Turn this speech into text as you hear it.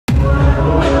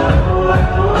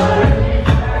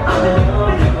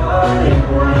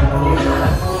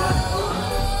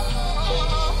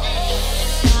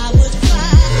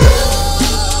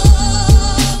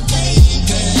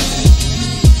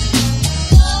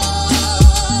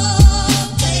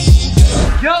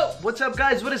What's up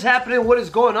guys, what is happening, what is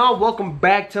going on? Welcome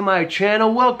back to my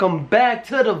channel, welcome back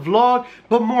to the vlog,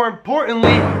 but more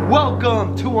importantly,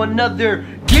 welcome to another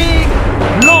gig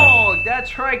vlog.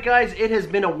 That's right guys, it has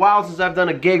been a while since I've done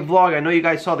a gig vlog. I know you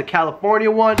guys saw the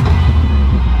California one.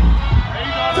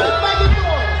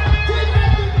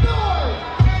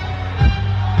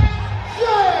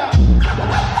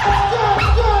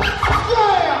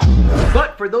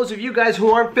 But for those of you guys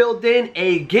who aren't filled in,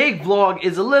 a gig vlog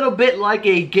is a little bit like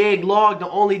a gig log. The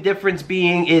only difference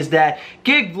being is that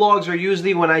gig vlogs are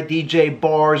usually when I DJ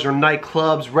bars or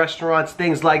nightclubs, restaurants,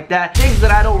 things like that. Things that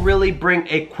I don't really bring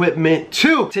equipment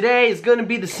to. Today is going to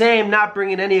be the same, not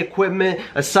bringing any equipment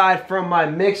aside from my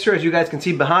mixer. As you guys can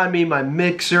see behind me, my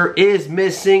mixer is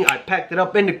missing. I packed it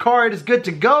up in the car, it is good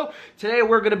to go. Today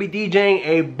we're going to be DJing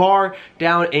a bar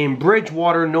down in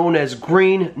Bridgewater known as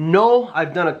Green. No,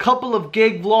 I've done a couple of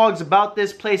gig vlogs about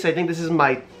this place. I think this is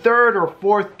my third or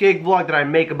fourth gig vlog that I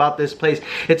make about this place.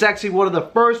 It's actually one of the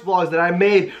first vlogs that I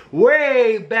made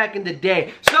way back in the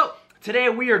day. So today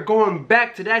we are going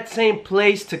back to that same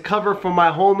place to cover for my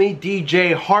homie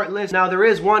DJ Heartless. Now there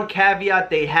is one caveat,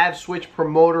 they have switched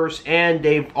promoters and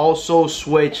they've also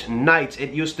switched nights.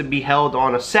 It used to be held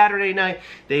on a Saturday night,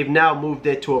 they've now moved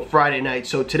it to a Friday night.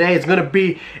 So today is gonna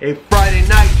be a Friday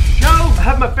night show. I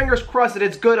have my fingers crossed that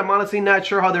it's good. I'm honestly not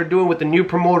sure how they're doing with the new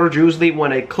promoters. Usually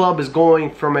when a club is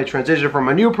going from a transition from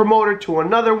a new promoter to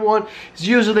another one, it's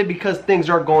usually because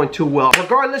things aren't going too well.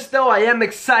 Regardless though, I am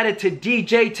excited to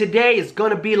DJ today. It's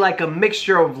gonna be like a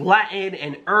mixture of Latin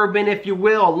and urban, if you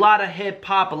will. A lot of hip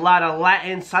hop, a lot of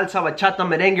Latin, salsa, bachata,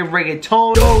 merengue,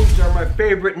 reggaeton. Those are my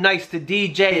favorite nights to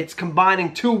DJ. It's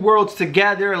combining two worlds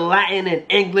together, Latin and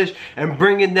English, and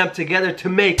bringing them together to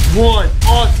make one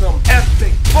awesome,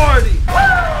 epic party.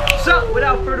 So,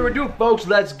 without further ado, folks,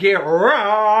 let's get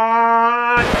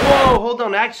right. Whoa, hold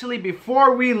on. Actually,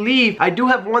 before we leave, I do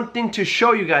have one thing to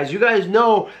show you guys. You guys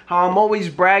know how I'm always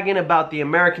bragging about the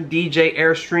American DJ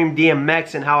Airstream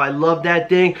DMX and how I love that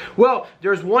thing. Well,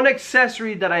 there's one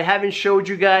accessory that I haven't showed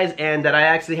you guys and that I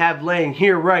actually have laying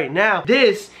here right now.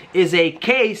 This is a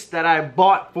case that I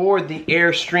bought for the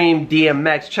Airstream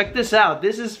DMX. Check this out.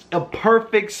 This is a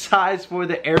perfect size for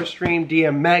the Airstream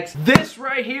DMX. This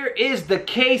right here is the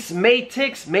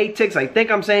CASEMATIX. I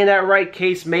think I'm saying that right,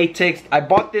 CASEMATIX. I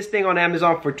bought this thing on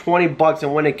Amazon for 20 bucks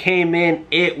and when it came in,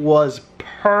 it was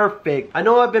perfect. I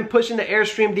know I've been pushing the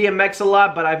Airstream DMX a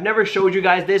lot, but I've never showed you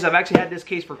guys this. I've actually had this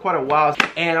case for quite a while,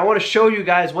 and I want to show you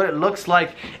guys what it looks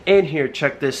like in here.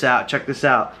 Check this out. Check this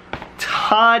out.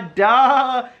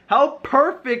 Ta-da! How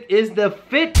perfect is the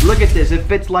fit? Look at this. It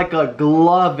fits like a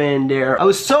glove in there. I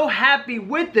was so happy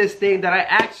with this thing that I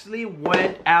actually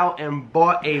went out and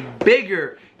bought a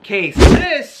bigger case.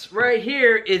 This right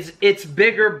here is its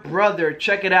bigger brother.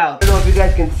 Check it out. I don't know if you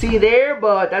guys can see there,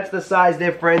 but that's the size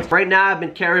difference. Right now I've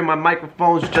been carrying my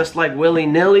microphones just like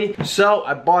willy-nilly, so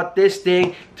I bought this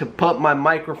thing to put my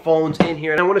microphones in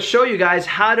here. And I want to show you guys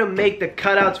how to make the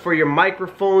cutouts for your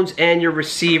microphones and your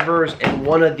receivers in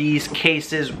one of these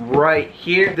cases right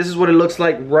here. This is what it looks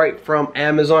like right from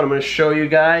Amazon. I'm going to show you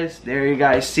guys. There, you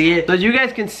guys see it. So as you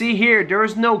guys can see here,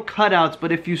 there's no cutouts,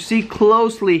 but if you see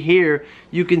closely here,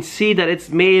 you can see that it's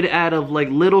made out of like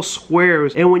little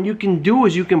squares, and what you can do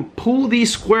is you can pull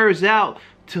these squares out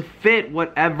to fit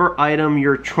whatever item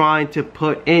you're trying to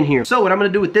put in here. So what I'm gonna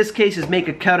do with this case is make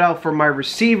a cutout for my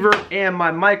receiver and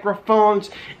my microphones,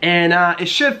 and it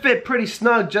should fit pretty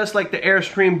snug just like the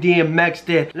Airstream DMX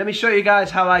did. Let me show you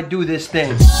guys how I do this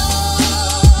thing.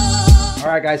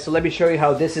 Alright guys, so let me show you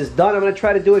how this is done. I'm going to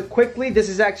try to do it quickly. This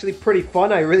is actually pretty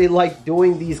fun. I really like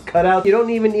doing these cutouts. You don't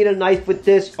even need a knife with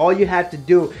this. All you have to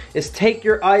do is take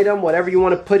your item, whatever you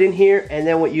want to put in here, and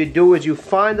then what you do is you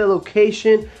find the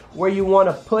location where you want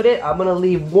to put it. I'm going to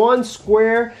leave one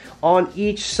square on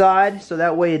each side so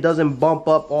that way it doesn't bump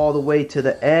up all the way to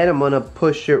the end. I'm going to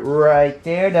push it right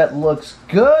there. That looks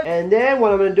good. And then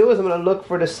what I'm going to do is I'm going to look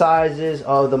for the sizes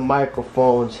of the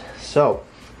microphones. So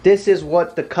this is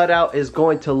what the cutout is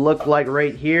going to look like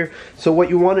right here. So what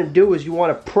you want to do is you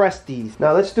want to press these.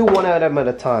 Now let's do one item at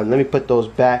a time. Let me put those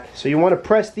back. So you want to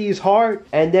press these hard,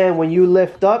 and then when you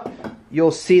lift up, you'll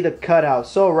see the cutout.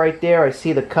 So right there, I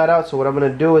see the cutout. So what I'm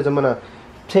going to do is I'm going to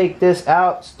take this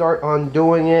out, start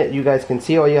undoing it. You guys can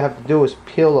see all you have to do is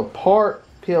peel apart,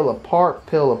 peel apart,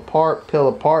 peel apart, peel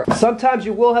apart. Sometimes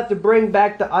you will have to bring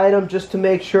back the item just to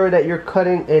make sure that you're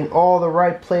cutting in all the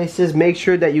right places. Make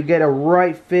sure that you get a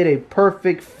right fit, a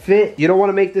perfect fit. You don't want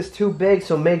to make this too big,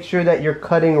 so make sure that you're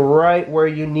cutting right where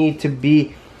you need to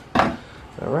be.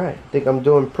 Alright, I think I'm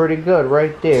doing pretty good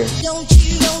right there. Don't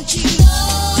you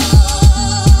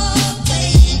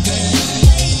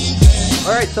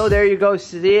Alright, so there you go,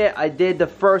 see it? I did the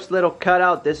first little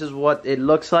cutout. This is what it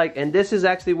looks like, and this is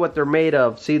actually what they're made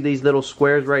of. See these little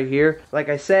squares right here? Like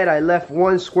I said, I left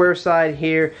one square side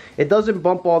here. It doesn't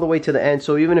bump all the way to the end,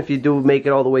 so even if you do make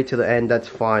it all the way to the end, that's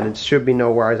fine. It should be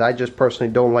no worries. I just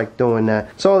personally don't like doing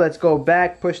that. So let's go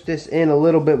back, push this in a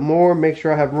little bit more, make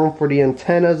sure I have room for the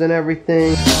antennas and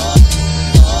everything.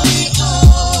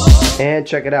 And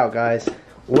check it out, guys.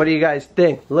 What do you guys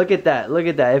think? Look at that, look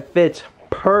at that. It fits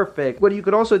perfect. What you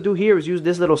could also do here is use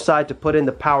this little side to put in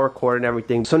the power cord and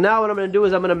everything. So now what I'm going to do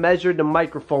is I'm going to measure the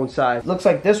microphone size. Looks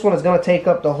like this one is going to take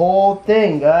up the whole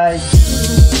thing, guys.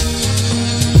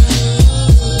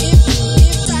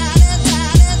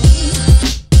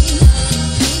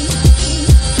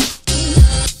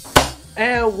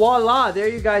 And voila, there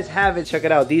you guys have it. Check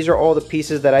it out. These are all the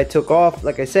pieces that I took off.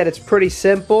 Like I said, it's pretty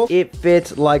simple. It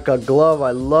fits like a glove.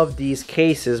 I love these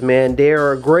cases, man. They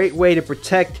are a great way to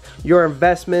protect your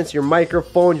investments, your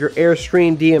microphone, your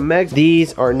Airstream DMX.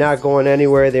 These are not going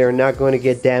anywhere. They are not going to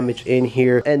get damaged in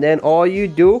here. And then all you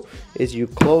do is you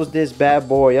close this bad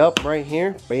boy up right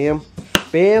here. Bam.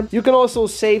 Bam. You can also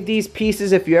save these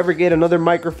pieces if you ever get another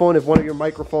microphone. If one of your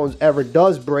microphones ever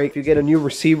does break, if you get a new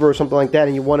receiver or something like that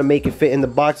and you want to make it fit in the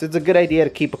box, it's a good idea to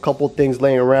keep a couple things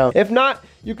laying around. If not,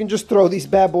 you can just throw these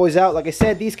bad boys out. Like I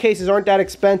said, these cases aren't that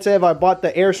expensive. I bought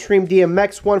the Airstream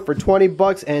DMX one for 20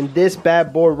 bucks, and this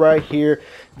bad boy right here,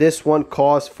 this one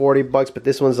costs 40 bucks, but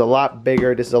this one's a lot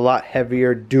bigger. This is a lot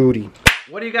heavier duty.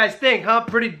 What do you guys think, huh?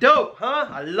 Pretty dope, huh?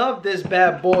 I love this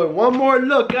bad boy. One more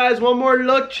look, guys. One more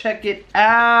look. Check it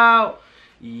out.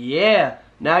 Yeah.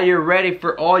 Now you're ready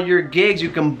for all your gigs. You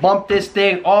can bump this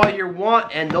thing all you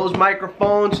want, and those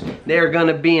microphones, they're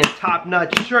gonna be in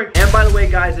top-notch shape. And by the way,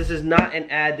 guys, this is not an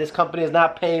ad. This company is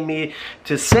not paying me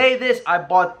to say this. I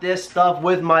bought this stuff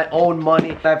with my own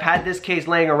money. I've had this case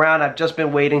laying around. I've just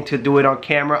been waiting to do it on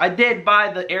camera. I did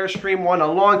buy the Airstream one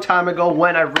a long time ago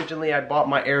when originally I bought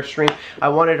my Airstream. I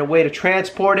wanted a way to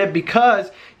transport it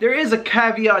because there is a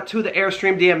caveat to the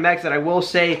Airstream DMX that I will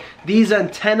say. These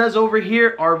antennas over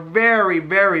here are very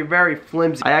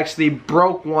flimsy. I actually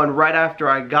broke one right after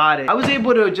I got it. I was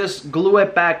able to just glue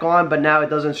it back on, but now it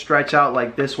doesn't stretch out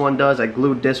like this one does. I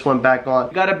glued this one back on.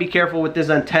 You gotta be careful with these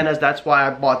antennas. That's why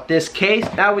I bought this case.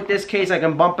 Now with this case, I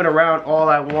can bump it around all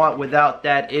I want without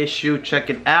that issue. Check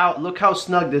it out. Look how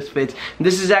snug this fits.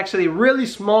 This is actually really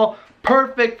small.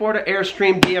 Perfect for the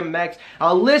Airstream DMX.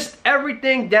 I'll list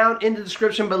everything down in the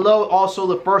description below. Also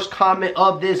the first comment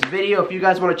of this video if you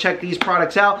guys want to check these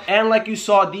products out. And like you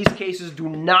saw, these cases do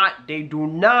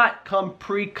not come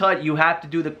pre-cut. You have to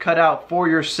do the cutout for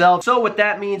yourself. So what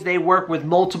that means, they work with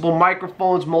multiple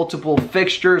microphones, multiple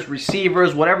fixtures,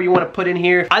 receivers, whatever you want to put in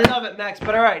here. I love it, Max.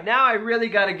 But all right, now I really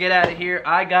got to get out of here.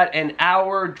 I got an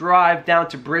hour drive down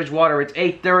to Bridgewater. It's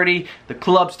 8:30. The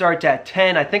club starts at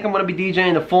 10. I think I'm going to be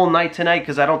DJing the full night tonight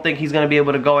because I don't think he's going to be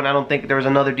able to go, and I don't think there's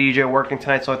another DJ working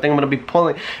tonight, so I think I'm going to be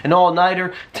pulling an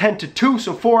all-nighter 10 to 2,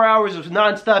 so 4 hours of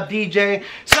non-stop DJing.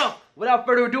 So without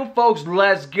further ado, folks,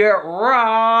 let's get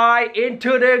right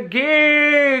into the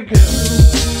gig.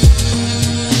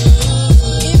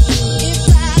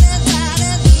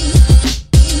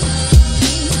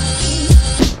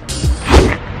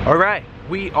 All right.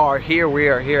 We are here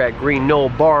at Green Knoll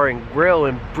Bar and Grill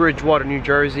in Bridgewater, New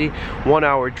Jersey. 1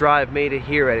 hour drive, made it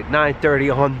here at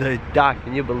 9:30 on the dot.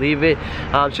 Can you believe it?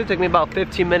 It should take me about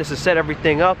 15 minutes to set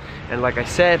everything up. And like I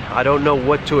said, I don't know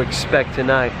what to expect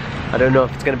tonight. I don't know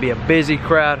if it's gonna be a busy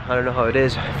crowd. I don't know how it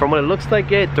is. From what it looks like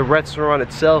the restaurant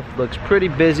itself looks pretty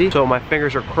busy. So my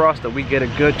fingers are crossed that we get a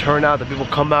good turnout, that people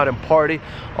come out and party.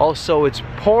 Also, it's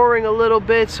pouring a little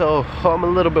bit, so I'm a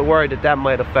little bit worried that that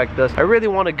might affect us. I really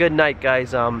want a good night,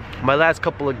 guys. My last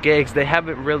couple of gigs, they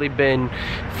haven't really been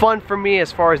fun for me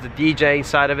as far as the DJing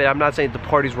side of it. I'm not saying the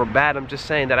parties were bad. I'm just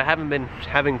saying that I haven't been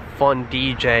having fun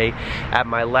DJ at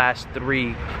my last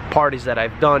 3 parties that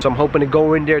I've done. So I'm hoping to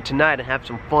go in there tonight and have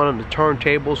some fun on the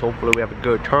turntables. Hopefully we have a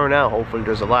good turnout. Hopefully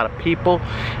there's a lot of people,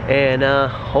 and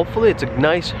hopefully it's a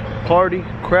nice party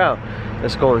crowd.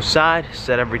 Let's go inside,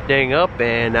 set everything up,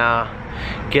 and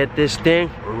get this thing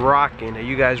rocking. Are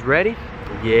you guys ready?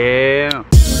 Yeah.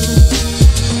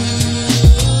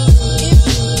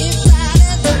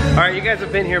 Alright, you guys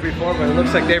have been here before, but it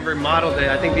looks like they've remodeled it.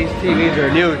 I think these TVs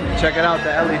are new. Check it out, the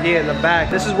LED in the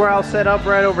back. This is where I'll set up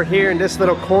right over here in this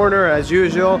little corner as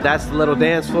usual. That's the little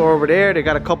dance floor over there. They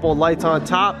got a couple of lights on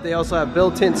top. They also have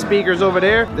built-in speakers over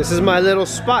there. This is my little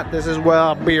spot. This is where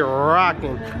I'll be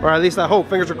rocking. Or at least I hope,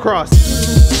 fingers are crossed.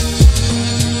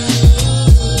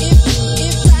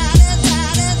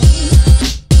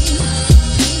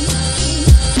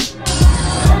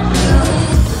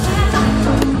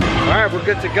 Alright, we're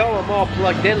good to go. I'm all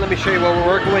plugged in. Let me show you what we're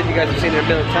working with. You guys have seen it a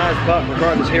million times, but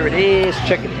regardless, here it is.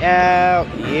 Check it out.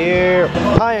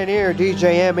 Yeah. Pioneer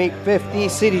DJ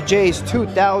M850, CDJs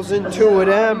 2000, two of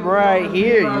them right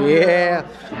here. Yeah.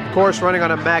 Of course, running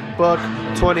on a MacBook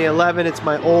 2011. It's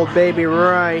my old baby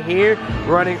right here.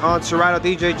 Running on Serato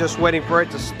DJ, just waiting for it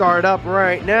to start up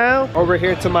right now. Over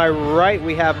here to my right,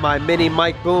 we have my mini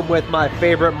mic boom with my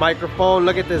favorite microphone.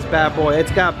 Look at this bad boy.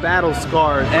 It's got battle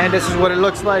scars. And this is what it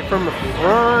looks like from the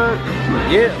front.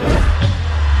 Yeah.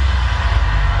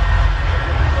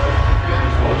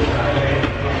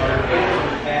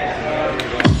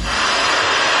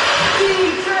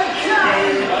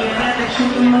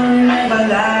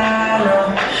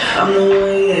 I'm the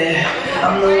one, yeah.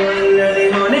 I'm the one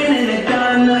early morning in the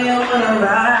dawn. Know you wanna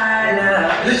ride now.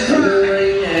 I'm the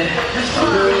one, yeah. I'm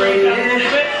the one,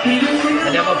 yeah.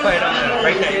 And then we'll put it on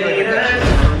right there. Look at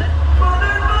that.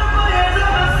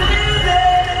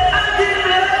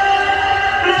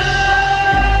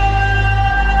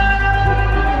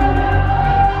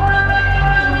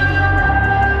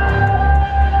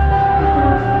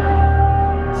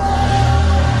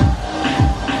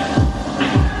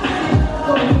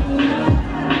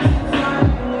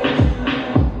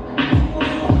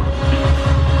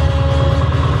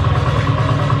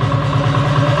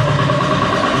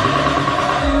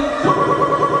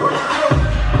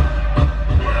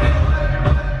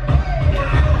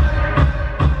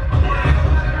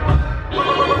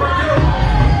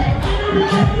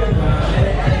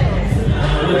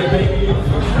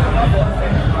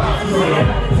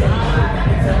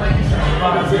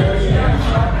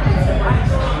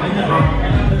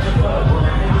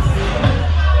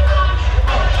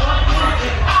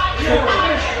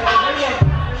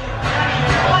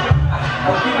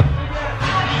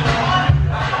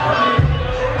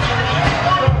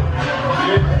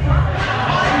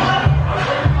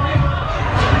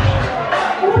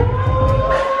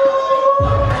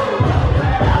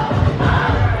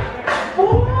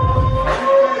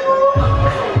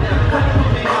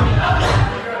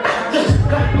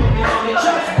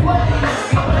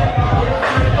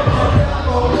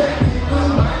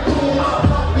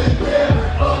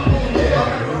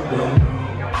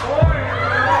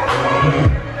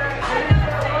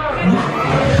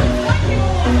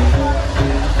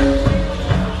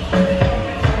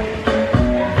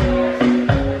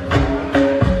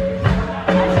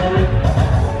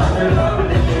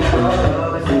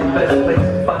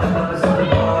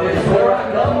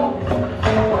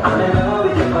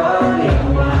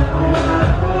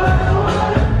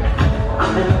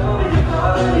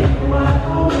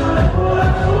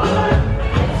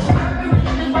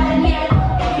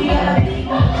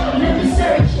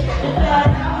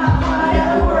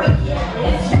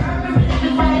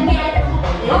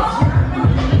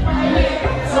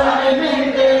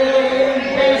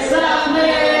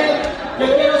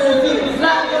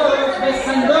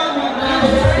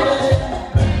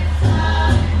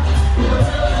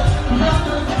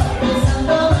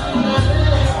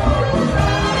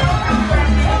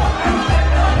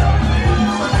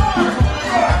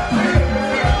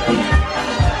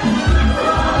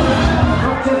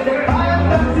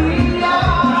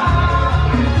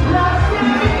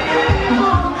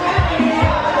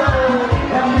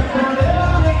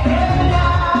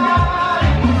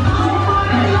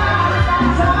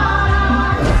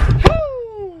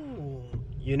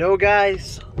 You know,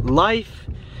 guys, life,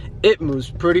 it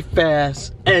moves pretty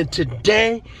fast, and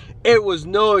today it was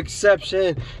no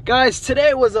exception. Guys,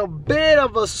 today was a bit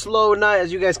of a slow night,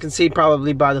 as you guys can see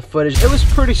probably by the footage. It was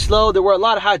pretty slow. There were a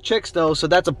lot of hot chicks though, so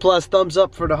that's a plus. Thumbs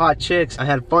up for the hot chicks. I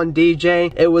had fun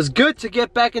DJing. It was good to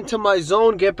get back into my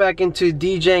zone, get back into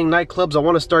DJing nightclubs. I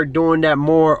want to start doing that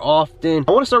more often.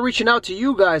 I want to start reaching out to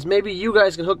you guys. Maybe you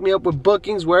guys can hook me up with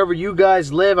bookings wherever you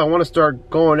guys live. I want to start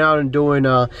going out and doing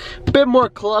a bit more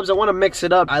clubs. I want to mix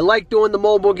it up. I like doing the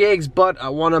mobile gigs, but I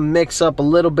want to mix up a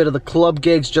little bit of the club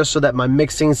gigs just so that my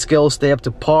mixing skills stay up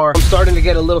to par. I'm starting to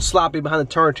get a little sloppy behind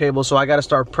the turntable, so I got to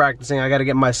start practicing. I got to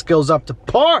get my skills up to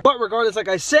par. But regardless, like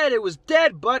I said, it was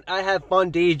dead, but I had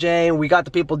fun DJing. We got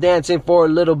the people dancing for a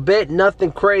little bit.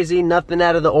 Nothing crazy, nothing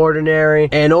out of the ordinary.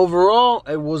 And overall,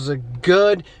 it was a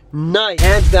good night.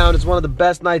 Hands down, it's one of the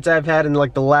best nights I've had in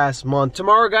like the last month.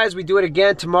 Tomorrow, guys, we do it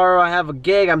again. Tomorrow I have a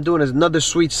gig. I'm doing another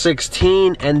Sweet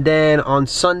 16, and then on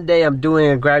Sunday I'm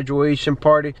doing a graduation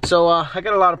party. So I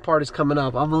got a lot of parties coming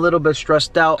up. I'm a little bit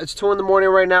stressed out. It's 2 in the morning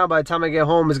right now. By the time I get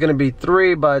home, it's gonna be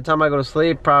 3. By the time I go to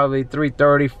sleep, probably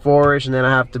 3:30, 4ish, and then I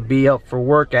have to be up for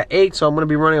work at 8. So I'm gonna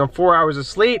be running on 4 hours of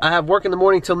sleep. I have work in the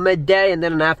morning till midday, and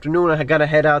then in the afternoon I gotta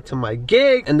head out to my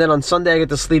gig, and then on Sunday I get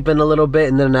to sleep in a little bit,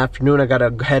 and then in the afternoon I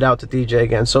gotta head head out to DJ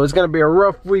again. So it's gonna be a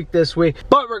rough week this week.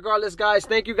 But regardless, guys,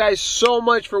 thank you guys so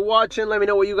much for watching. Let me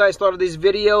know what you guys thought of this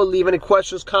video. Leave any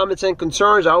questions, comments, and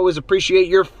concerns. I always appreciate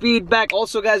your feedback.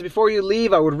 Also, guys, before you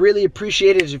leave, I would really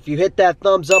appreciate it if you hit that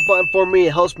thumbs up button for me.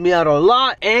 It helps me out a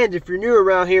lot. And if you're new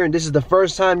around here and this is the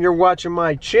first time you're watching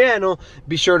my channel,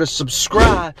 be sure to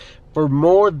subscribe for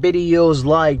more videos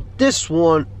like this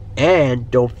one. And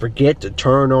don't forget to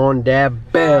turn on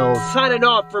that bell. Signing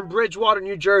off from Bridgewater,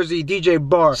 New Jersey, DJ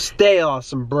Barr. Stay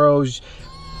awesome, bros.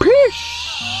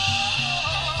 Peace.